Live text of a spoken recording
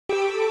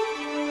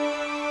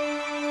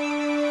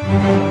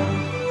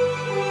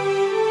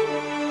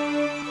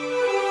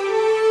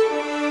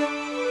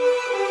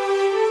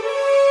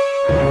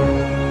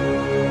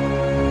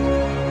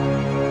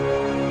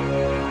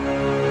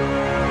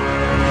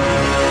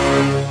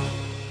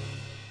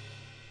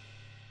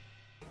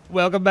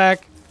Welcome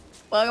back.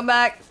 Welcome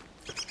back.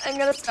 I'm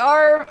gonna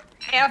starve.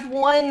 I have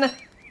one.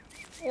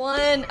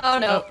 Oh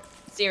no.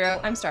 0.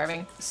 I'm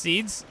starving.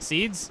 Seeds?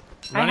 Seeds?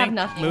 Running, I have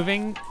nothing.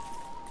 Moving?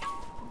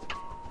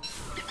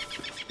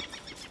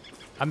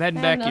 I'm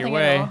heading back your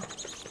way.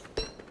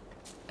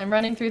 I'm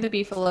running through the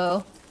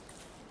beefalo.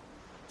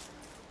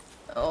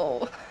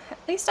 Oh, at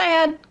least I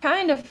had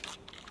kind of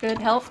good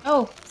health.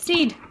 Oh,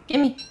 seed.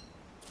 Gimme.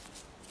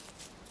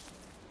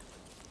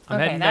 I'm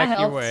heading back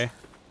your way.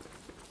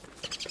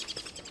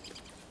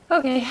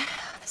 Okay,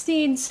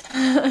 seeds.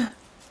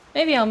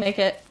 Maybe I'll make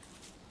it.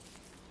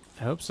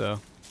 I hope so.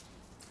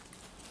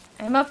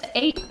 I'm up to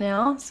 8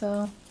 now,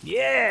 so...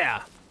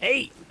 Yeah!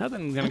 8!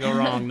 Nothing's gonna go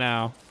wrong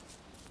now.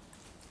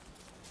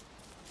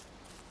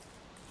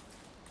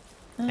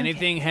 Okay.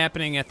 Anything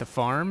happening at the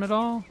farm at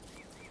all?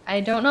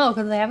 I don't know,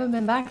 because I haven't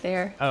been back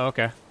there. Oh,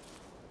 okay.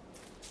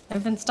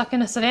 I've been stuck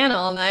in a savannah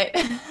all night.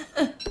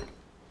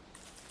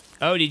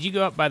 Oh, did you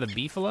go up by the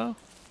beefalo?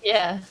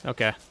 Yeah.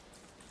 Okay.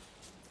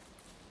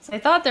 So I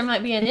thought there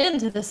might be an end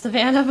to the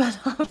savannah,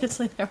 but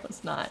obviously there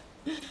was not.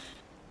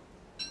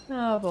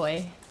 Oh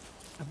boy.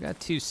 I've got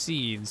 2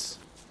 seeds.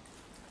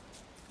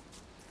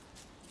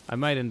 I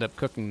might end up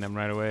cooking them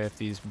right away if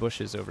these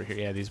bushes over here...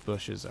 Yeah, these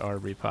bushes are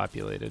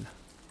repopulated.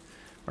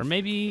 Or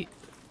maybe...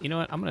 You know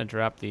what? I'm going to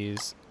drop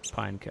these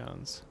pine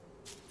cones.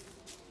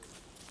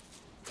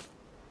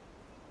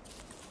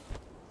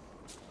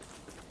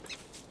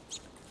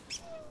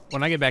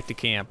 When I get back to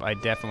camp, I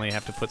definitely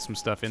have to put some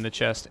stuff in the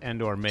chest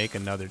and or make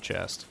another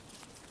chest.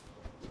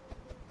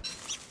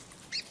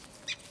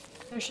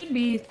 There should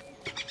be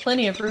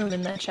plenty of room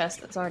in that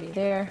chest that's already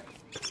there.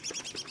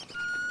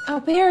 Oh,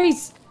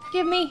 berries!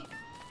 Give me!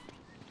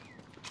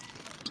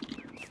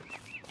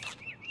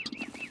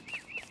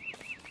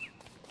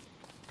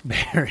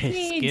 Berries,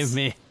 Seeds. give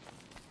me.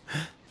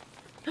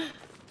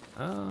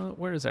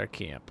 Where is our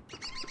camp?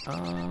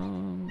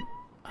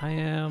 I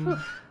am... Whew.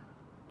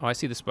 Oh, I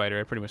see the spider.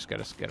 I pretty much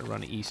gotta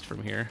run east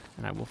from here,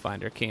 and I will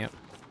find our camp.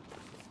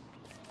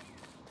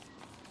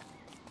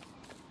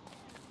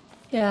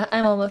 Yeah,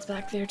 I'm almost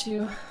back there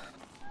too.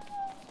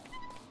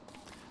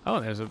 Oh,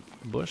 there's a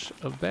bush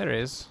of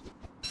berries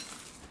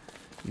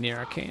near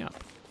our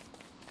camp.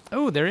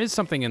 Oh, there is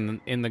something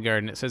in the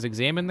garden. It says,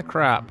 "Examine the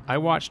crop." A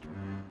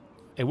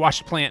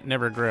washed plant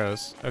never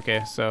grows.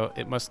 Okay, so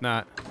it must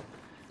not.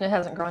 It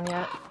hasn't grown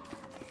yet.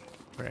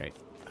 Right.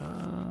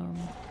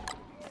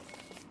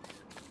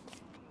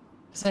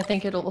 So I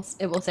think it will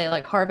say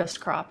like harvest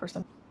crop or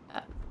something like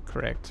that.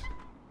 Correct.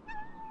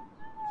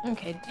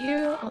 Okay,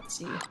 let's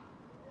see.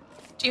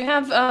 Do you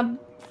have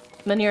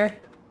manure?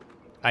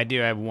 I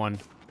do. I have 1.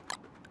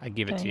 I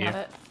give it to you.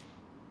 It?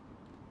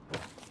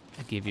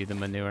 I give you the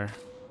manure.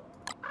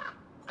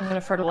 I'm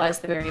gonna fertilize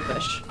the berry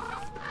bush.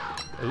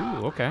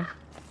 Ooh, okay.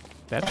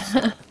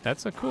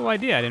 That's a cool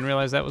idea. I didn't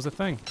realize that was a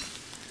thing.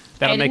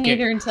 I didn't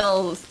either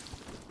until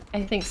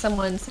I think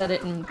someone said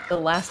it in the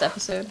last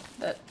episode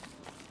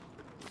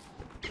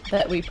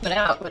that we put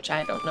out, which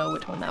I don't know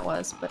which one that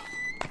was, but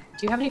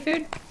do you have any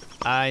food?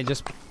 I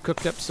just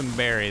cooked up some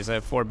berries. I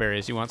have 4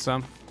 berries. You want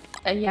some?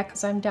 Yeah,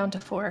 because I'm down to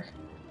 4.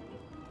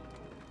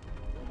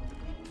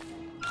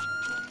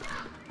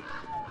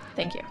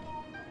 Thank you.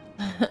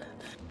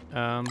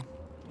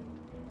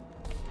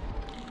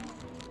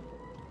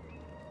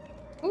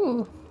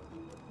 Ooh.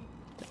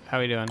 How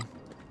are we doing?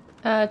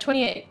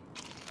 28.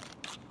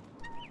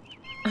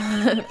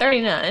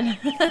 39.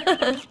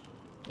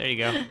 There you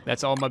go.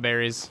 That's all my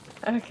berries.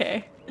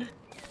 Okay.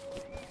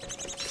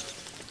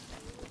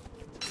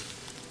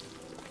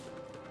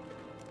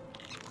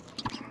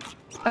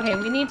 Okay,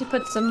 we need to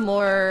put some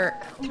more...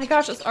 Oh my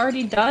gosh, it's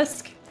already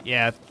dusk.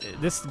 Yeah,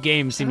 this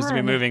game seems to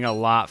be moving a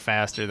lot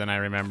faster than I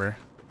remember.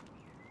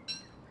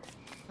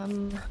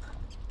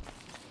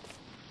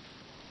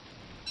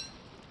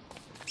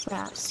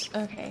 Grass.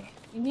 Okay.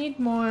 You need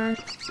more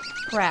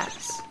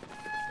grass.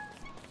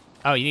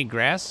 Oh, you need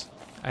grass?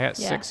 I got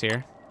 6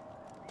 here.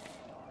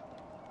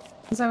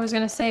 As I was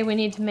gonna say, we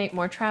need to make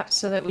more traps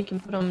so that we can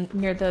put them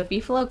near the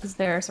beefalo, because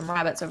there are some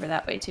rabbits over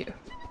that way too.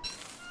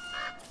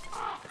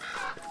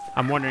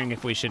 I'm wondering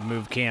if we should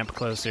move camp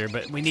closer,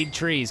 but we need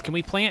trees. Can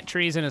we plant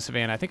trees in a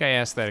savannah? I think I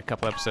asked that a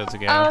couple episodes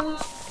ago.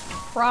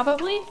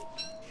 Probably.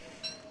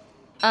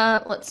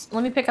 Let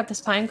me pick up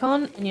this pine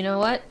cone, and you know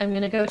what? I'm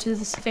gonna go to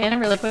the savannah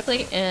really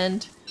quickly,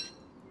 and...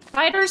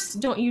 Spiders,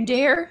 don't you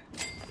dare!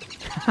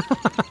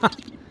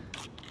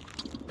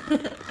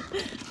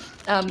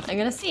 I'm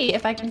gonna see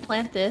if I can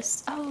plant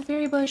this. Oh,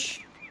 berry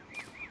bush.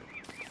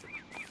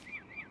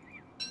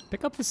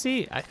 Pick up the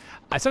seed.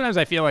 I sometimes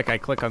I feel like I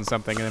click on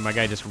something and then my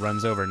guy just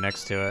runs over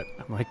next to it.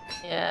 I'm like,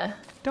 yeah.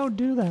 Don't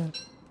do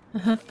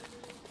that.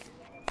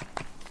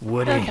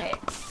 Woody. Okay.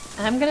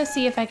 I'm gonna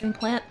see if I can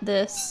plant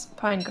this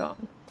pine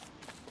cone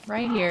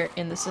right here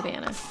in the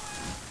savannah.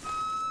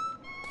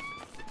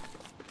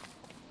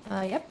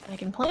 Yep, I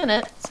can plant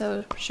it,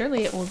 so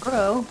surely it will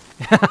grow.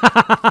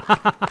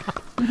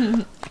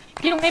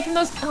 Get away from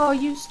those! Oh,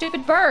 you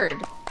stupid bird!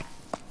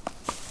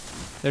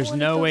 There's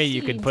no way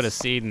you could put a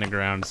seed in the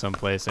ground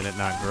someplace and it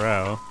not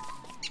grow.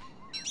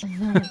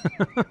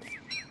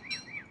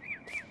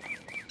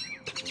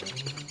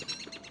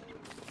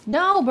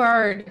 No,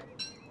 bird!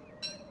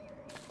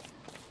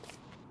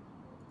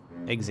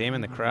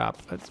 Examine the crop.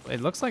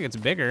 It looks like it's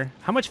bigger.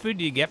 How much food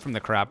do you get from the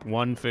crop?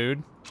 1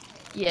 food?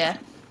 Yeah.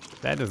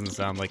 That doesn't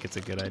sound like it's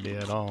a good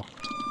idea at all.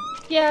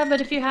 Yeah,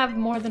 but if you have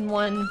more than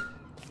one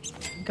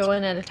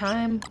going at a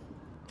time,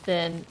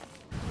 then...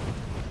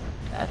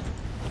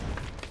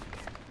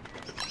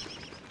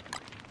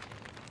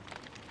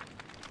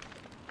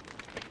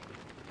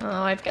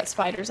 Oh, I've got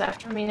spiders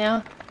after me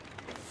now.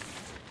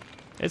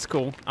 It's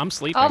cool. I'm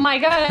sleeping. Oh my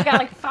god, I got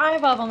like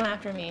 5 of them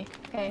after me.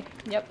 Okay,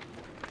 yep.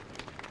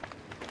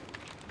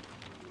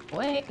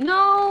 Wait,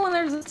 no,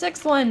 there's a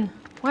 6th one.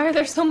 Why are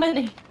there so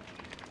many?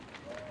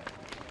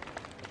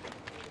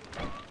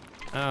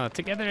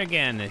 Together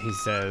again, he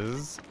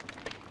says.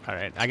 All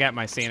right, I got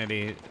my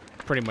sanity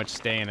pretty much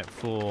staying at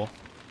full.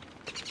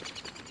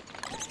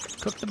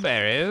 Cook the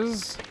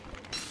berries.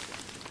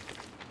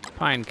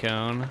 Pine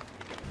cone.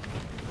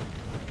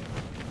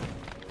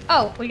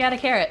 Oh, we got a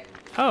carrot.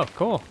 Oh,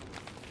 cool.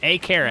 A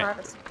carrot.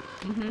 Harvest.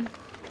 Mm-hmm.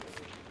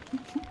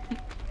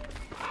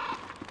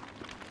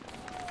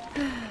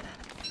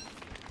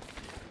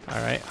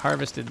 All right,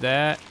 harvested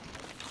that.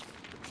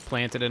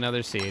 Planted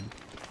another seed.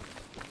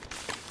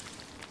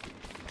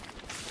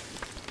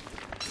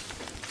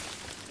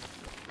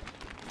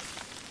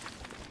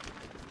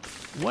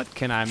 What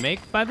can I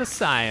make by the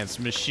science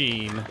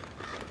machine?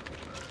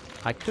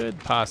 I could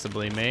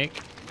possibly make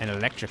an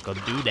electrical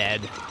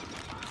doodad.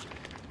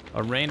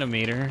 A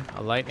rainometer,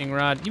 a lightning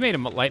rod. You made a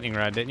lightning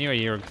rod, didn't you? Or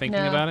you were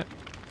thinking about it?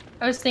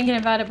 I was thinking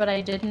about it, but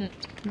I didn't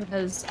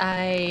because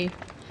by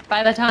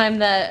the time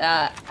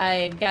that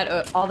I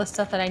got all the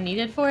stuff that I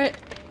needed for it,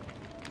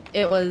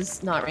 it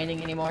was not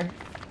raining anymore.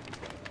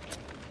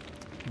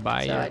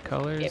 By your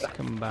colors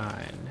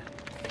combined.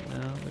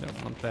 No, we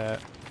don't want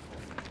that.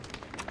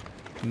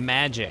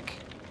 Magic.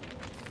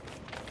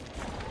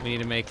 We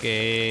need to make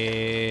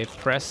a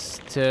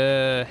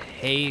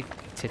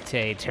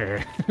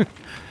prestidigitator.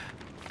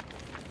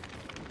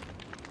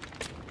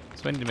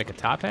 So I need to make a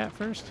top hat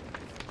first?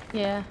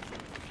 Yeah.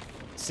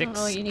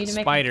 6 you need to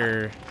make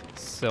spider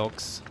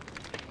silks.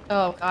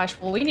 Oh gosh,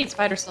 well we need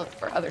spider silk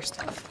for other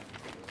stuff.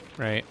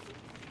 Right.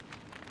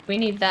 We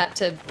need that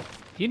to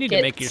You need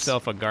to make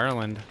yourself a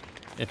garland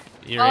if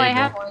you're able. able. I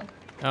have one.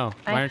 Oh,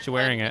 why aren't you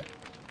wearing it?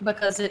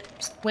 Because it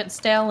went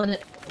stale and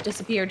it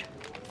disappeared.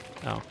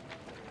 Oh.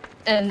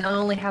 And I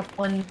only have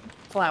 1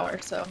 flower,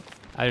 so.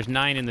 There's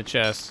 9 in the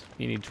chest.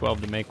 You need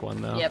 12 to make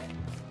one, though. Yep.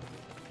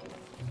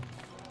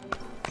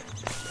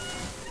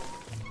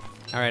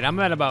 All right, I'm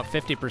at about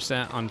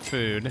 50% on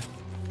food.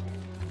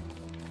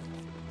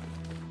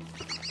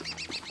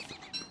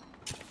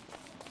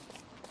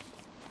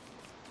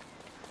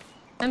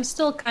 I'm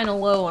still kind of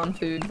low on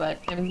food, but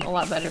I'm a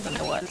lot better than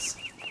I was.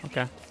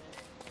 Okay.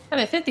 I'm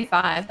at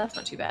 55. That's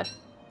not too bad.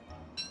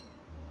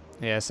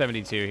 Yeah,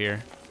 72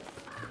 here.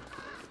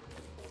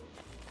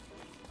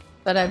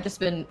 But I've just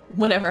been,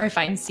 whenever I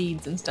find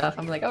seeds and stuff,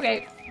 I'm like,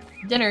 okay,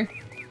 dinner.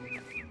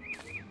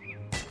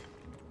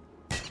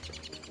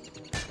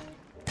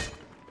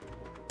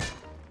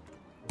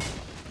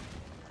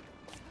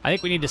 I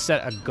think we need to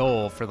set a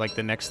goal for like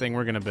the next thing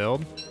we're gonna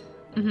build.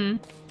 Mm-hmm.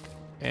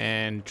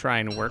 And try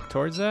and work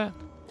towards that.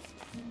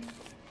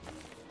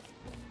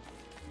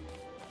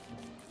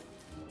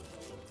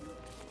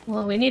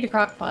 Well, we need a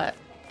crock pot.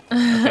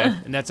 Okay,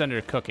 and that's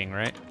under cooking,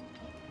 right?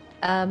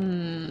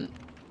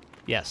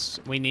 Yes,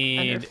 we Under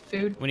need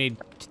food. we need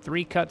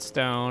 3 cut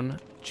stone,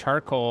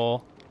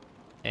 charcoal,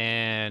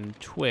 and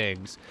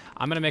twigs.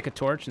 I'm gonna make a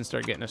torch and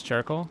start getting us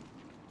charcoal.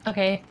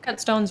 Okay,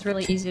 cut stone's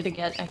really easy to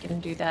get. I can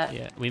do that.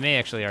 Yeah, we may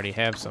actually already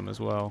have some as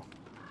well.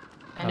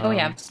 I know we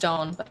have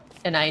stone,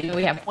 and I know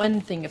we have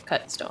 1 thing of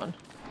cut stone.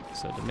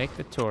 So to make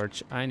the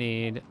torch, I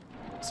need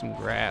some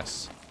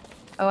grass.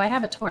 Oh, I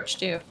have a torch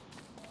too.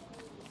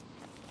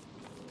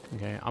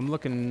 Okay, I'm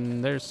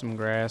looking. There's some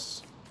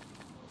grass.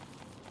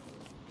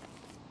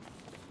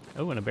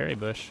 Oh, and a berry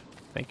bush.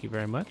 Thank you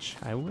very much.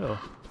 I will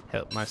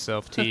help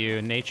myself to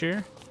you,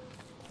 nature.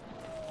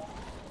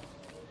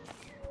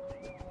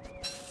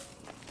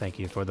 Thank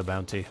you for the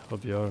bounty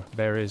of your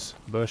berries,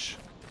 bush.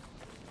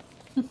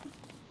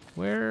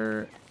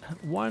 Where?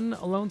 1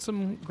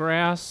 lonesome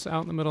grass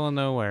out in the middle of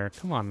nowhere.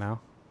 Come on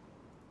now.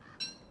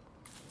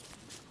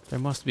 There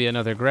must be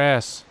another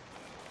grass.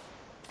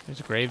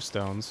 There's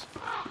gravestones.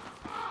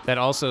 That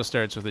also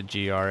starts with a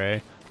GRA,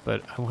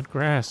 but I want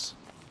grass.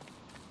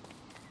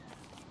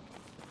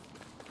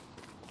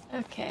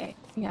 Okay,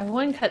 we have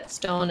 1 cut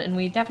stone, and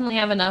we definitely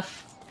have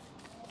enough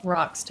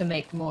rocks to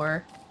make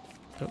more.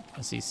 Oh,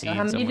 I see seeds. So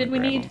how many did we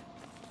need?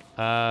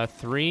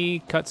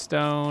 3 cut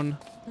stone.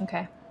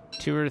 Okay.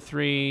 2 or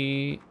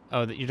 3.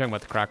 Oh, you're talking about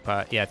the crock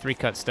pot. Yeah, 3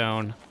 cut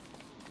stone,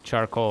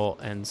 charcoal,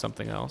 and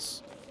something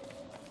else.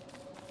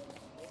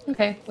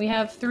 Okay, we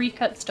have 3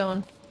 cut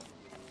stone.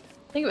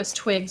 I think it was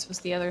twigs was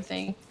the other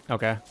thing.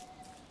 Okay.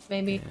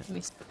 Maybe. Yeah. Let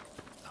me see.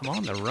 I'm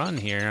on the run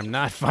here. I'm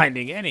not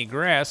finding any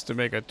grass to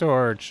make a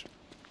torch.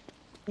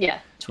 Yeah,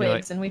 twigs,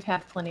 like- and we've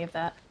had plenty of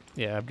that.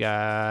 Yeah, I've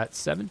got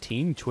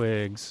 17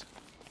 twigs.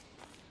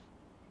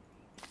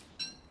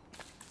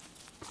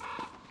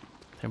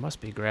 There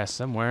must be grass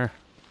somewhere.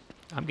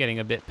 I'm getting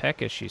a bit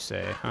peckish, you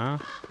say, huh?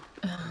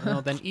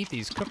 Well, then eat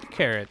these cooked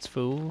carrots,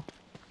 fool.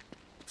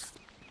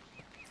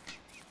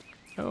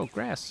 Oh,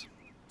 grass.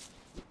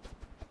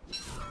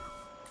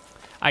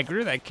 I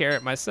grew that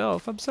carrot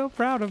myself. I'm so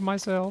proud of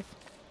myself.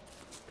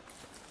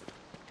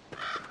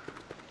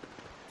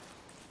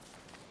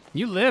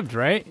 You lived,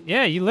 right?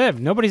 Yeah, you lived.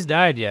 Nobody's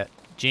died yet.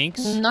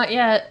 Jinx? Not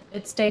yet.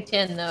 It's day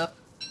 10, though.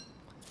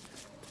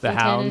 The Day 10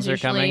 hounds is are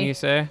coming, usually you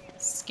say?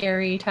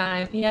 Scary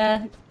time.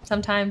 Yeah,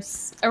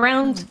 sometimes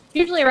around,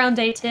 usually around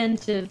day 10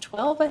 to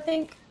 12, I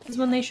think, is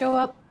when they show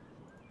up.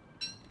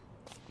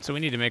 So we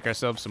need to make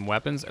ourselves some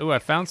weapons. Oh, I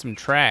found some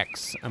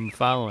tracks. I'm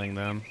following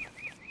them.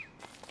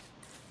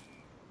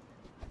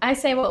 I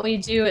say what we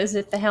do is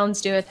if the hounds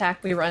do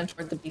attack, we run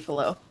toward the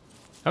beefalo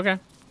Okay.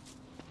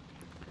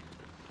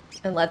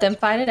 and let them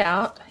fight it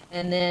out,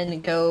 and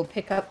then go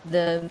pick up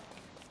the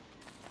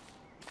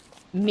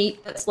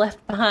meat that's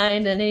left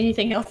behind and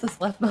anything else that's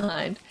left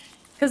behind.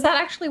 Because that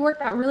actually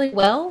worked out really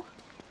well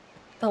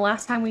the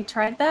last time we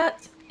tried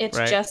that. It's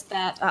Right. just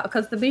that,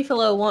 because the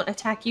beefalo won't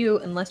attack you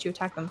unless you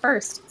attack them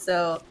first.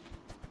 So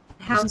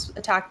hounds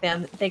attack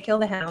them, they kill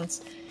the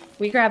hounds.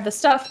 We grab the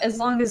stuff as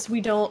long as we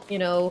don't, you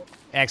know,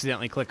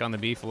 Accidentally click on the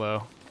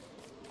beefalo.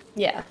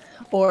 yeah,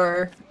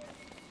 or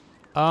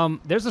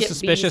There's a Get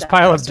suspicious bees out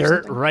pile of of us or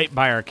dirt something. right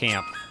by our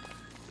camp.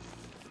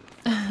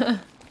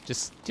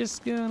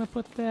 just gonna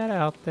put that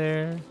out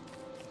there.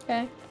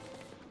 okay.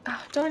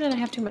 Oh, darn it, I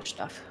have too much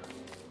stuff.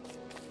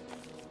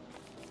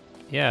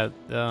 Yeah,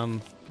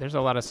 there's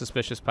a lot of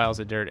suspicious piles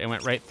of dirt. It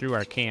went right through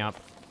our camp,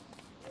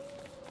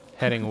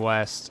 heading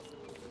west.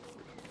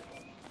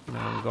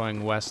 Now I'm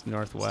going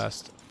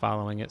west-northwest,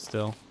 following it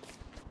still.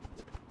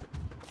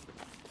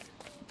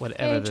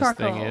 Whatever Hey, this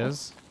charcoal. thing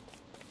is.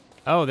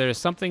 Oh, there's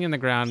something in the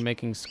ground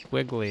making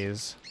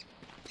squigglies.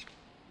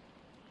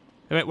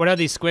 Wait, what are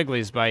these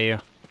squigglies by you?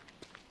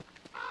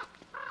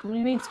 What do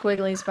you mean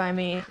squigglies by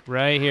me?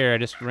 Right here, I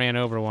just ran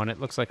over one. It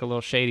looks like a little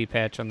shady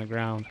patch on the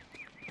ground.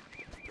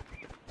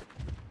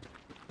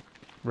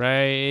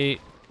 Right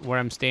where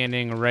I'm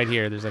standing, right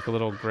here, there's like a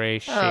little gray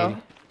shady. Oh,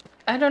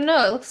 I don't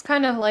know. It looks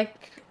kind of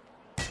like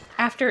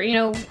after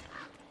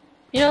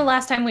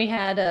last time we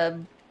had a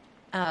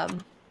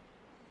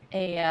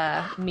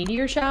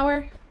meteor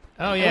shower.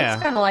 Oh, It yeah.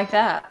 looks kind of like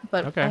that,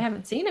 but Okay. I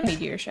haven't seen a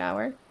meteor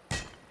shower.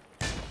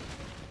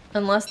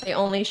 Unless they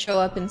only show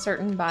up in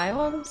certain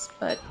biomes,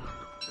 but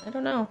I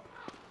don't know.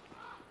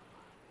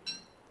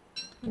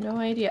 No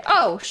idea.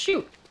 Oh,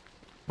 shoot!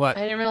 What?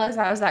 I didn't realize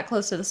I was that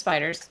close to the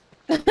spiders.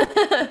 Get Okay,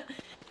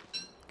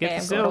 the I'm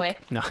going silk. away.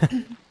 No.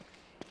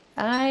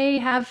 I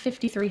have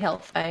 53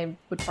 health. I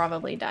would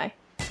probably die.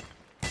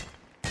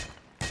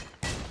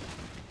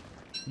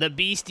 The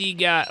beastie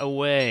got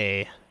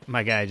away.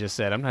 My guy just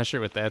said. I'm not sure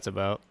what that's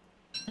about.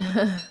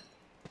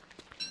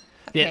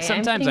 Yeah, Okay,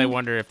 sometimes I I'm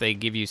wonder if they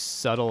give you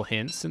subtle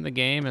hints in the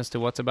game as to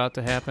what's about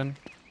to happen.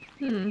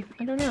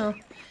 I don't know.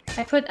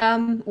 I put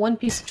 1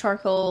 piece of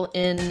charcoal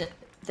in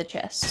the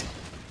chest.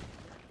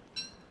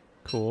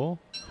 Cool.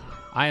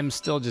 I am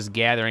still just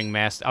gathering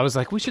mass. I was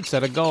like, we should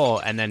set a goal,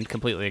 and then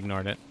completely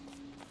ignored it.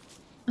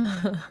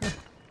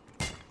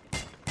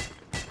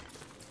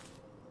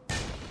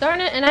 Darn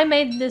it, and I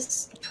made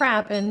this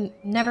trap and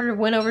never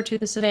went over to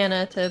the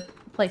savannah to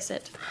place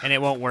it. And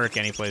it won't work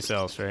anyplace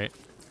else, right?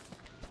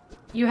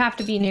 You have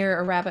to be near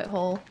a rabbit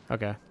hole,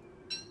 Okay.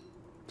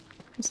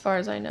 as far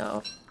as I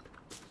know.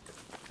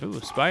 Ooh,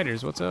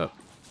 spiders, what's up?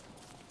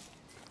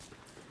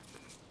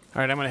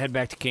 All right, I'm gonna head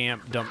back to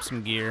camp, dump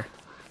some gear.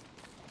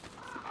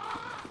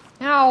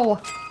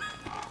 Ow!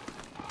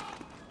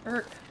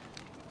 Irk.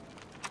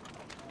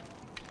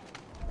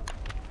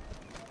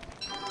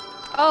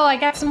 Oh, I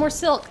got some more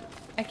silk.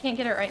 I can't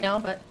get it right now,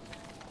 but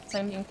so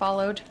I'm being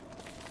followed.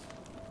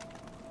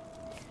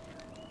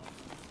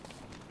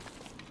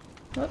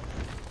 Whoop.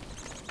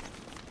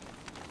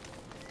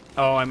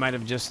 Oh, I might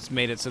have just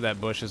made it so that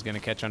bush is gonna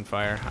catch on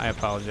fire. I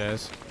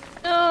apologize.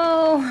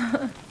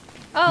 No!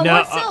 Oh, No,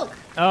 more silk!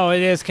 Oh,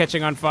 it is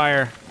catching on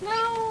fire.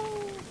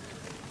 No!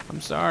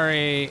 I'm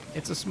sorry.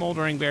 It's a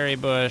smoldering berry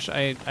bush.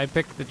 I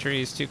picked the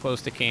trees too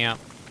close to camp.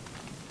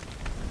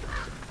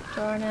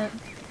 Darn it.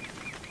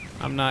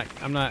 I'm not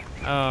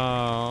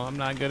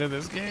good at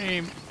this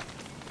game.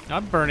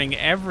 I'm burning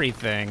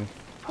everything.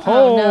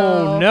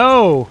 Oh,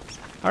 no.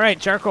 All right,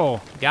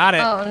 charcoal. Got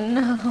it. Oh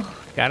no.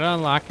 Got it on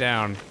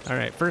lockdown. All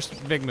right,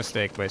 first big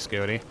mistake by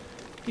Scoti.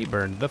 He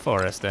burned the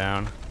forest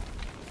down.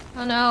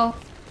 Oh no.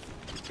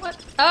 What?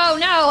 Oh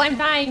no, I'm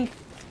dying.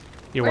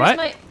 You Where's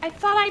what? I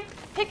thought I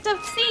picked a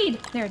seed.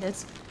 There it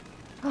is.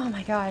 Oh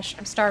my gosh,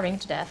 I'm starving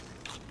to death.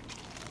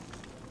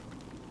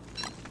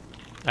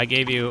 I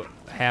gave you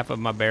half of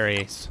my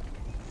berries.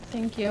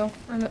 Thank you.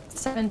 I'm at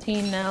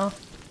 17 now.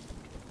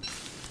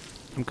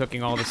 I'm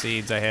cooking all the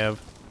seeds I have.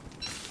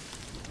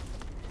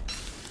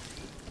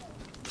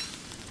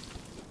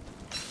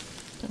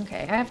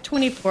 Okay, I have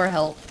 24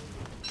 health.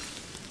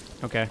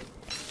 Okay.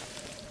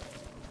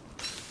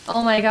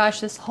 Oh my gosh,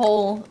 this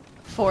whole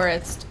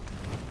forest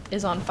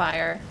is on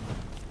fire.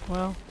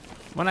 Well,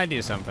 when I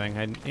do something,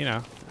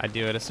 I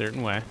do it a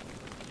certain way.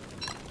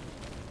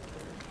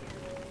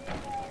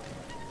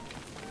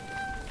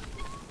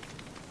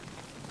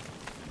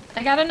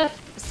 I got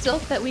enough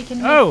silk that we can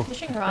make Oh, a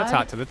fishing rod. that's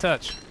hot to the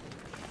touch.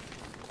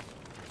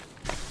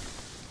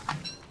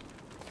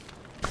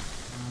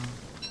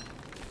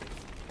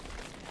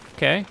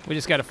 Okay, we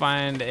just got to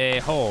find a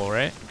hole,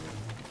 right?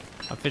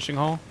 A fishing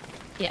hole?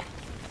 Yeah.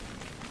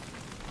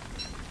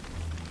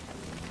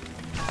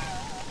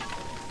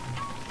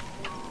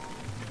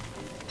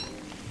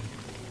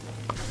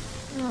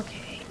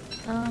 Okay.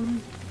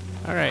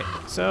 All right,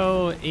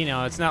 so,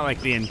 it's not like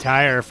the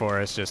entire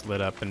forest just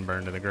lit up and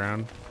burned to the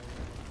ground.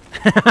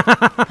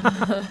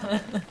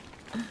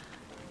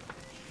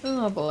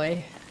 Oh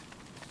boy.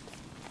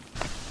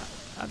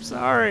 I'm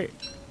sorry.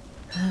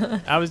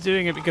 I was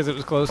doing it because it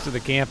was close to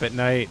the camp at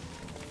night.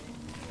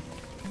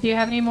 Do you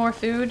have any more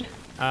food?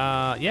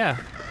 Yeah.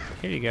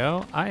 Here you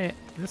go.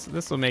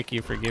 This will make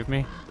you forgive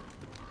me.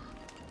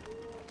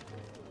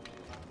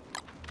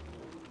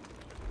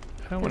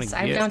 I don't want to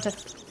I'm down to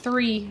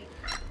 3.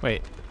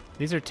 Wait,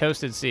 these are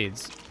toasted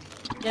seeds.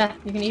 Yeah,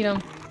 you can eat them.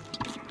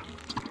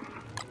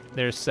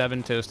 There's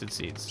 7 toasted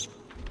seeds.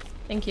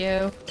 Thank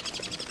you.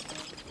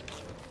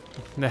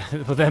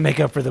 Will that make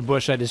up for the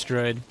bush I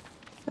destroyed?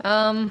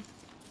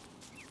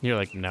 You're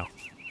like, no.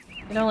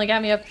 It only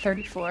got me up to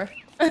 34.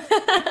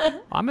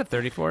 I'm at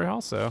 34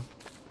 also.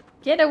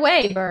 Get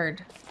away,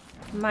 bird.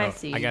 My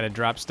seed. I gotta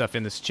drop stuff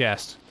in this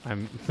chest.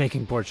 I'm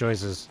making poor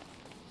choices.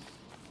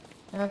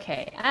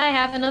 Okay, I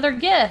have another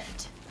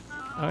gift.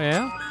 Oh,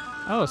 yeah?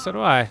 Oh, so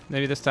do I.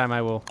 Maybe this time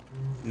I will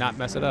not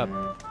mess it up.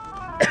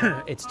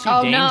 It's too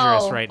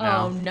dangerous right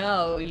now. Oh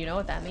no, you know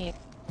what that means.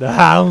 The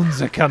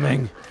hounds are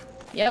coming.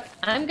 Yep,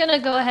 I'm gonna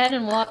go ahead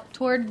and walk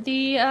toward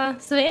the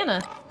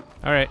savannah.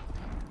 All right.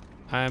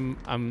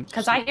 I'm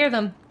Cause I hear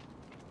them.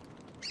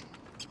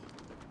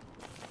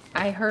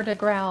 I heard a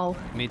growl.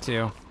 Me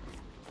too.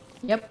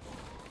 Yep.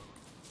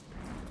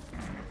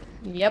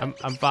 Yep.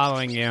 I'm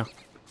following you.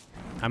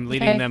 I'm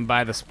leading them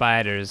by the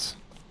spiders.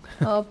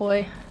 Oh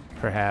boy.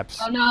 Perhaps.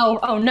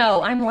 Oh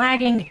no, I'm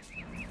lagging.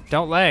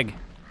 Don't lag.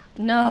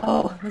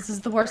 No, this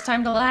is the worst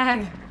time to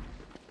lag.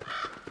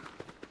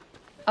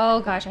 Oh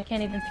gosh, I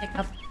can't even pick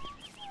up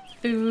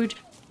food.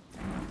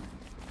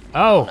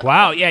 Oh,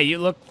 wow. Yeah, you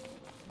look...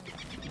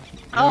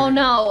 Oh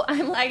no,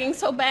 I'm lagging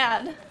so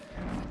bad.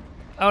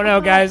 Oh no,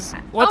 guys.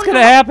 What's Oh, gonna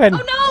no. happen? Oh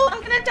no,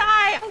 I'm gonna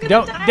die. I'm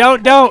gonna die.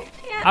 Don't.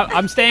 Yeah.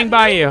 I'm staying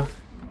by you.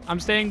 I'm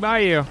staying by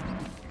you.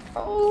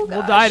 Oh gosh.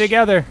 We'll die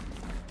together.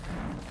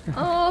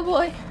 Oh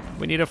boy.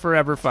 We need a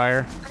forever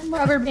fire. I'm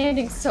rubber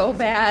banding so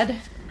bad.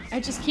 I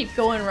just keep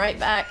going right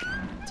back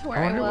to where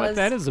I I wonder was. what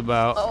that is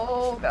about.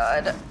 Oh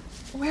god.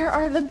 Where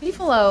are the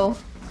beefalo?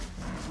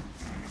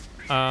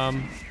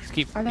 Just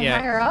keep... Are they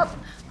higher up?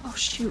 Oh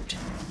shoot.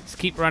 Just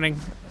keep running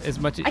as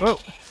much as... I Whoa.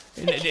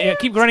 can't.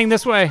 Keep running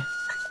this way.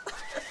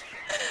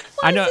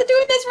 Why is it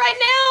doing this right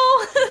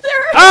now?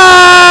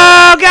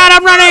 Oh, God,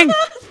 I'm running!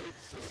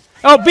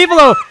 Oh,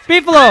 beefalo!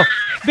 Beefalo!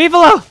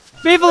 Beefalo!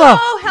 Beefalo!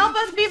 Oh, help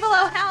us,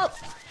 beefalo, help!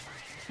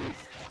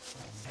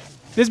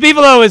 This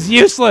beefalo is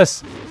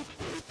useless.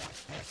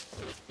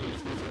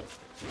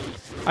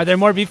 Are there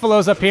more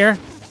beefalos up here?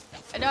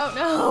 I don't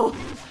know.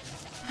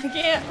 I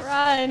can't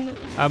run.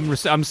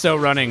 I'm so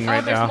running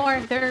right there's now. more.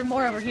 There are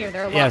more over here.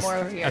 There are a lot more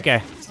over here.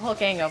 Okay. There's a whole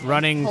gang of them.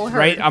 Running Whole herd.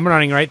 right. I'm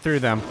running right through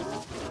them.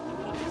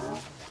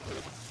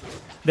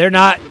 They're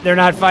not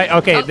fighting.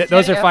 Okay, Oh,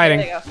 those are fighting.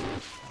 There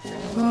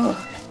they go.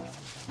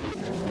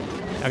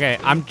 Okay,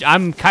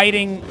 I'm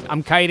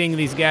kiting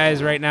these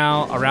guys right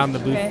now around the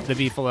the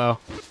beefalo.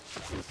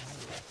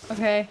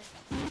 Okay.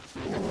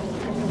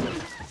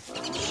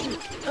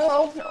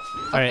 Oh no.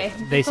 All right,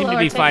 they seem to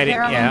be fighting.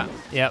 Yeah.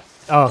 Yep.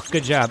 Oh,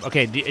 good job.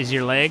 Okay, is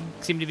your leg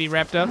seem to be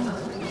wrapped up?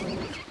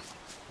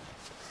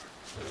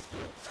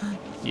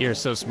 You're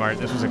so smart.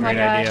 This was a great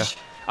idea.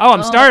 Oh,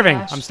 I'm starving.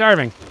 I'm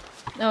starving.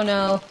 Oh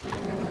no.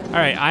 All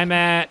right, I'm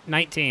at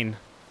 19.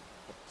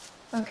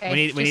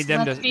 Okay. We need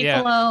them to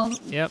below.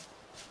 Yep.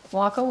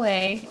 Walk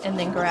away and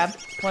then grab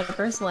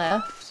whatever's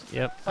left.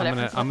 Yep.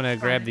 I'm gonna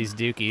grab these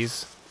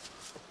dookies.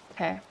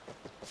 Okay.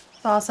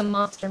 Saw some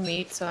monster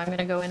meat, so I'm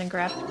gonna go in and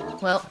grab.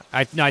 Well.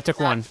 I took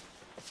one.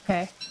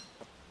 Okay.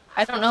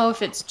 I don't know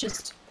if it's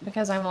just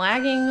because I'm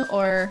lagging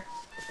or.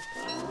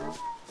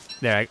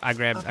 There, I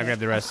grabbed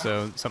the rest,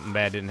 so something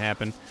bad didn't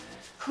happen.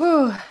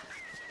 Whew.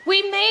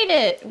 We made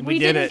it. We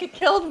didn't get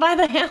killed by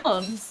the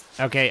hounds.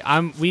 Okay,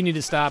 we need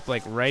to stop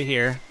like right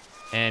here,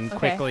 and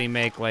quickly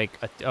make like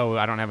oh,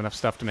 I don't have enough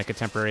stuff to make a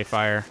temporary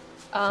fire.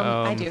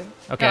 I do.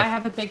 Okay. No, I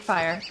have a big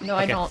fire. No,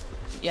 I Okay. don't.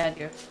 Yeah, I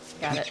do.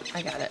 Got it.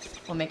 I got it.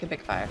 We'll make a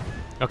big fire.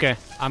 Okay,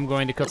 I'm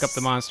going to cook up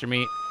the monster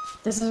meat.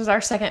 This is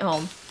our second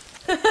home.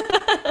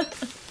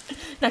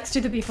 Next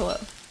to the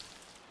beefalo.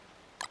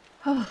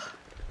 Oh.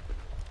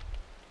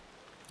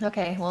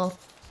 Okay, well,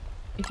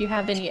 if you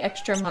have any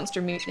extra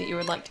monster meat that you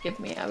would like to give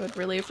me, I would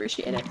really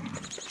appreciate it.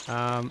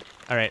 All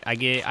right,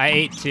 I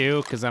ate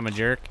 2 because I'm a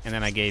jerk, and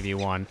then I gave you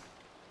 1.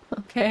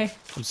 Okay.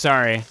 I'm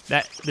sorry.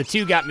 The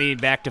 2 got me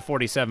back to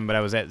 47, but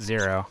I was at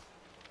 0.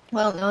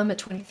 Well, now I'm at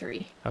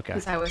 23. Okay.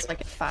 Because I was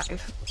like at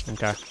 5.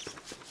 Okay.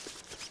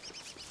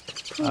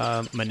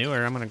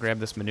 Manure. I'm gonna grab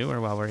this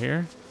manure while we're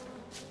here.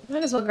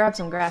 Might as well grab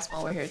some grass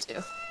while we're here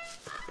too.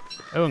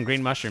 Oh, and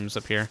green mushrooms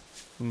up here.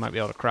 We might be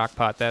able to crock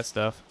pot that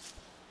stuff.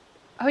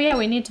 Oh yeah,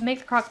 we need to make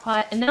the crock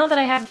pot. And now that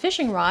I have a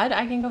fishing rod,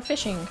 I can go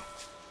fishing.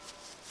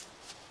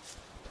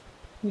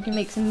 We can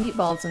make some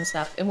meatballs and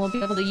stuff, and we'll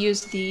be able to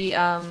use the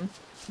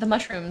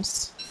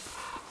mushrooms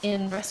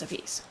in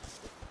recipes.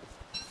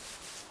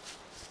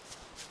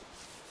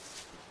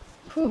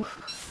 Whew.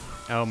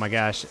 Oh my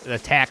gosh, the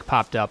attack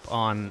popped up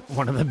on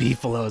one of the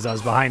beefaloes. I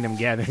was behind him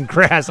gathering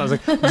grass. I was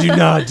like, do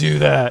not do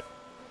that.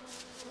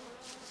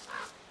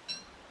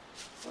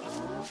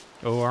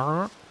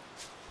 Oh,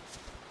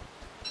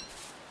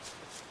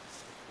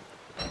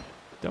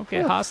 don't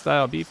get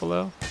hostile,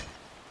 beefalo.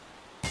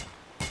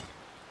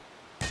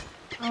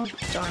 Oh,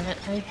 darn it.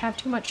 I have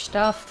too much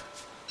stuff.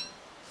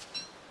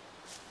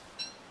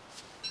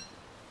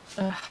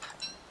 Ugh.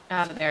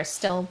 Out of there.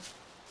 Still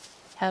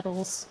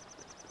petals.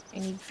 I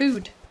need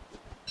food.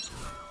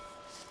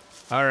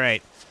 All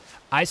right.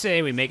 I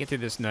say we make it through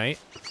this night,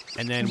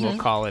 and then we'll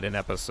call it an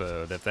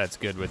episode, if that's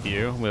good with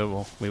you.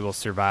 We will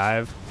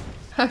survive.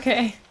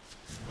 Okay.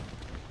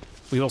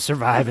 We will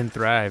survive and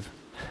thrive.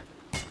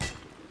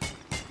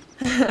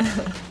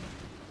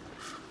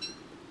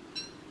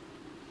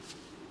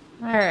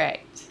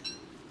 Alright.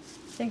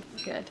 I think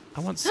we're good. I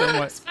want so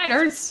much.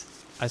 Spiders!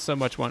 I so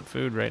much want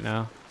food right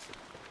now.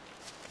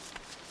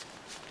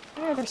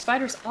 Why are there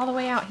spiders all the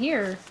way out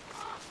here?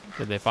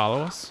 Did they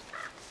follow us?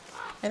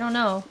 I don't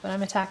know, but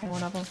I'm attacking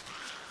one of them.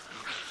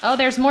 Oh,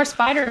 there's more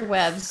spider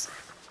webs.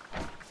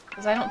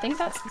 Because I don't think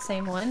that's the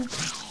same one.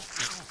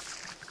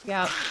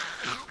 Yeah.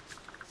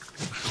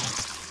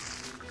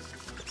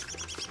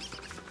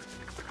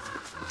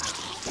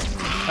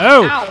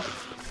 Oh! Ow.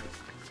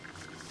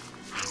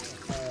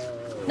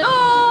 No!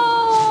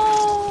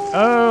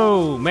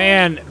 Oh,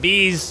 man.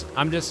 Bees.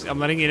 I'm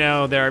letting you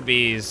know there are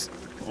bees.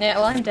 Yeah,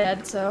 well, I'm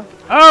dead, so.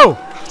 Oh!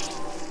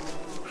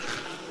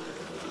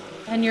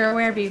 And you're a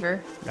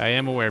werebeaver. I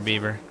am a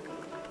werebeaver.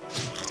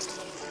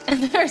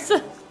 And there's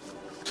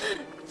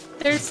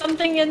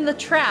something in the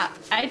trap.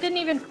 I didn't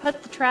even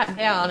put the trap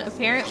down.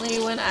 Apparently,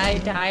 when I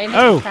died,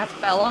 the trap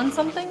fell on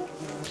something.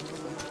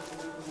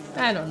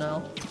 I don't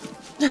know.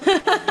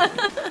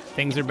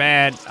 Things are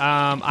bad.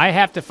 I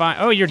have to find...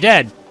 Oh, you're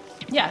dead.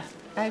 Yeah,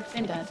 I've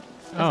been dead.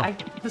 Oh. I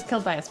was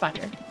killed by a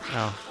spider.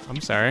 Oh,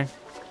 I'm sorry.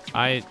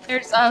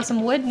 There's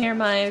some wood near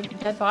my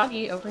dead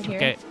body over here.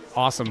 Okay,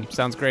 awesome.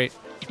 Sounds great.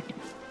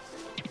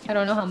 I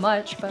don't know how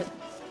much, but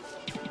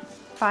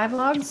 5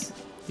 logs?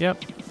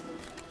 Yep.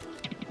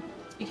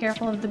 Be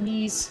careful of the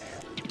bees.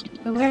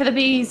 Beware the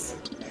bees.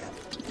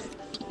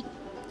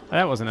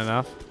 That wasn't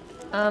enough.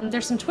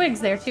 There's some twigs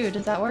there too.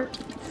 Does that work?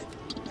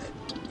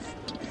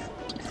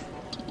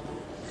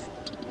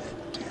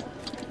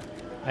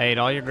 I ate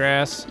all your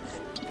grass.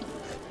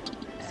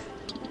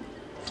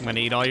 I'm gonna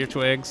eat all your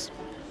twigs.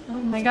 Oh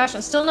my gosh,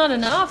 that's still not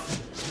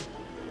enough.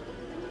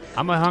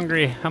 I'm a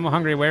hungry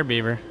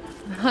werebeaver.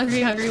 Hungry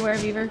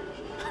werebeaver.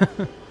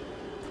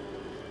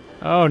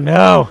 Oh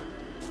no.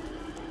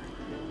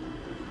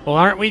 Well,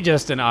 aren't we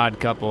just an odd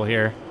couple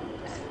here?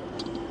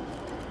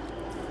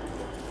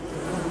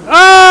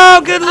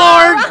 Oh, good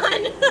lord!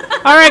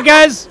 All right,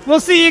 guys. We'll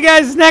see you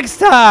guys next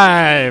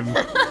time.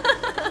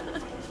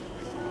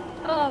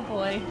 Oh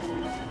boy.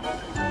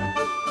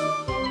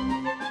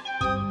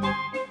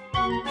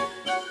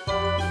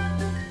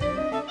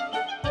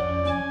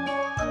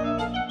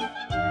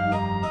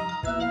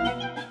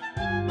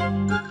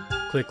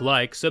 Click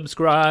like,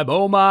 subscribe.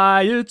 Oh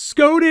my, it's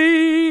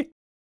Scoti!